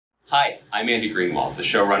Hi, I'm Andy Greenwald, the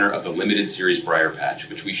showrunner of the limited series Briar Patch,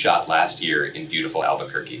 which we shot last year in beautiful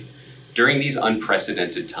Albuquerque. During these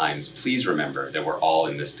unprecedented times, please remember that we're all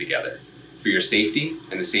in this together. For your safety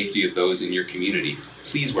and the safety of those in your community,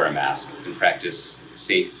 please wear a mask and practice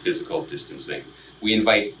safe physical distancing. We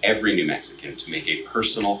invite every New Mexican to make a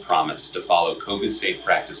personal promise to follow COVID-safe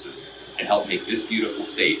practices and help make this beautiful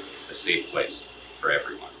state a safe place for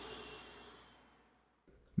everyone.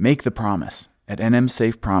 Make the promise at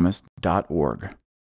nmsafepromise.org.